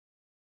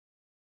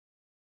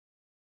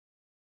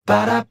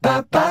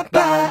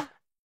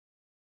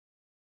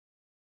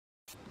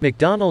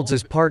McDonald's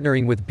is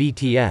partnering with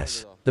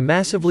BTS, the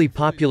massively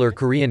popular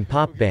Korean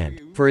pop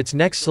band, for its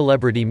next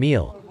celebrity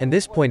meal, and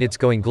this point it's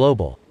going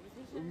global.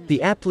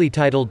 The aptly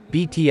titled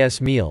BTS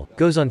Meal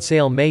goes on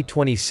sale May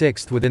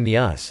 26 within the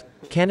US,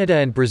 Canada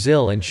and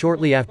Brazil, and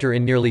shortly after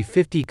in nearly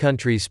 50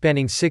 countries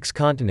spanning 6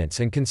 continents,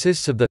 and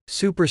consists of the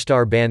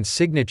superstar band's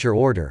signature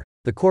order,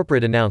 the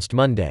corporate announced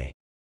Monday.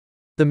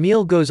 The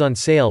meal goes on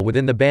sale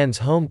within the band's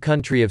home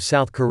country of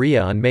South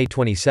Korea on May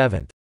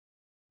 27.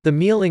 The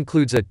meal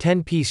includes a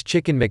 10-piece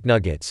Chicken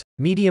McNuggets,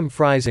 medium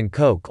fries and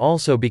Coke,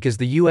 also because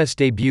the US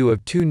debut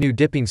of 2 new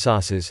dipping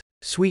sauces,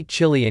 sweet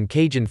chili and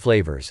Cajun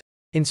flavors,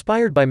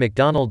 inspired by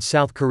McDonald's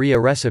South Korea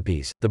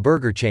recipes, the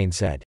burger chain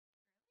said.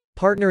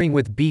 Partnering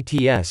with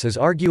BTS is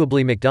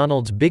arguably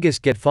McDonald's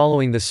biggest get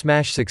following the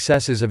smash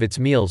successes of its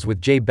meals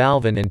with J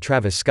Balvin and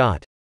Travis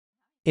Scott.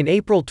 In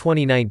April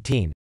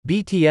 2019,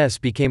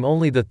 BTS became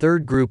only the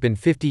third group in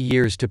 50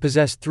 years to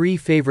possess 3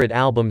 favorite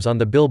albums on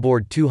the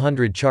Billboard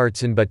 200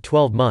 charts in but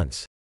 12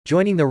 months,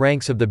 joining the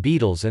ranks of the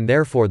Beatles and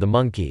therefore the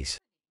Monkees.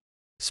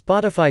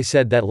 Spotify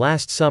said that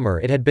last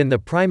summer it had been the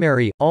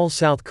primary,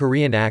 all-South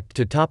Korean act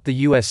to top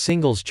the US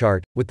singles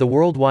chart, with the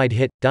worldwide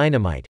hit,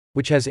 Dynamite,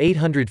 which has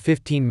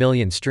 815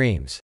 million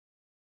streams.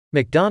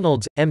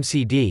 McDonald's,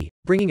 MCD,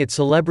 bringing its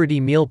celebrity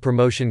meal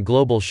promotion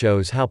global,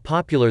 shows how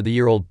popular the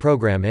year-old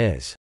program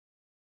is.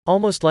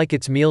 Almost like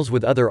its meals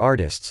with other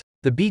artists,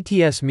 the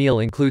BTS meal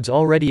includes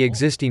already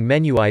existing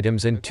menu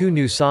items and 2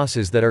 new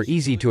sauces that are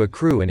easy to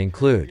accrue and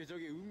include.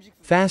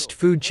 Fast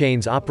food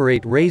chains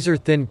operate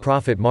razor-thin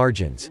profit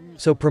margins,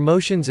 so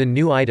promotions and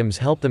new items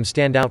help them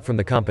stand out from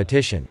the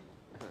competition.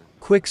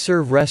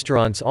 Quick-serve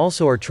restaurants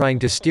also are trying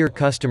to steer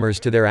customers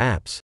to their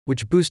apps,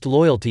 which boost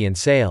loyalty and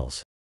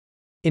sales.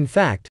 In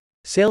fact,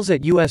 sales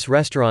at US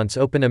restaurants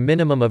open a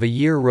minimum of a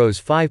year rose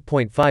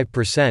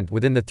 5.5%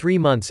 within the 3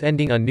 months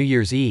ending on New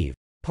Year's Eve,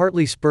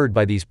 partly spurred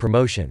by these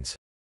promotions.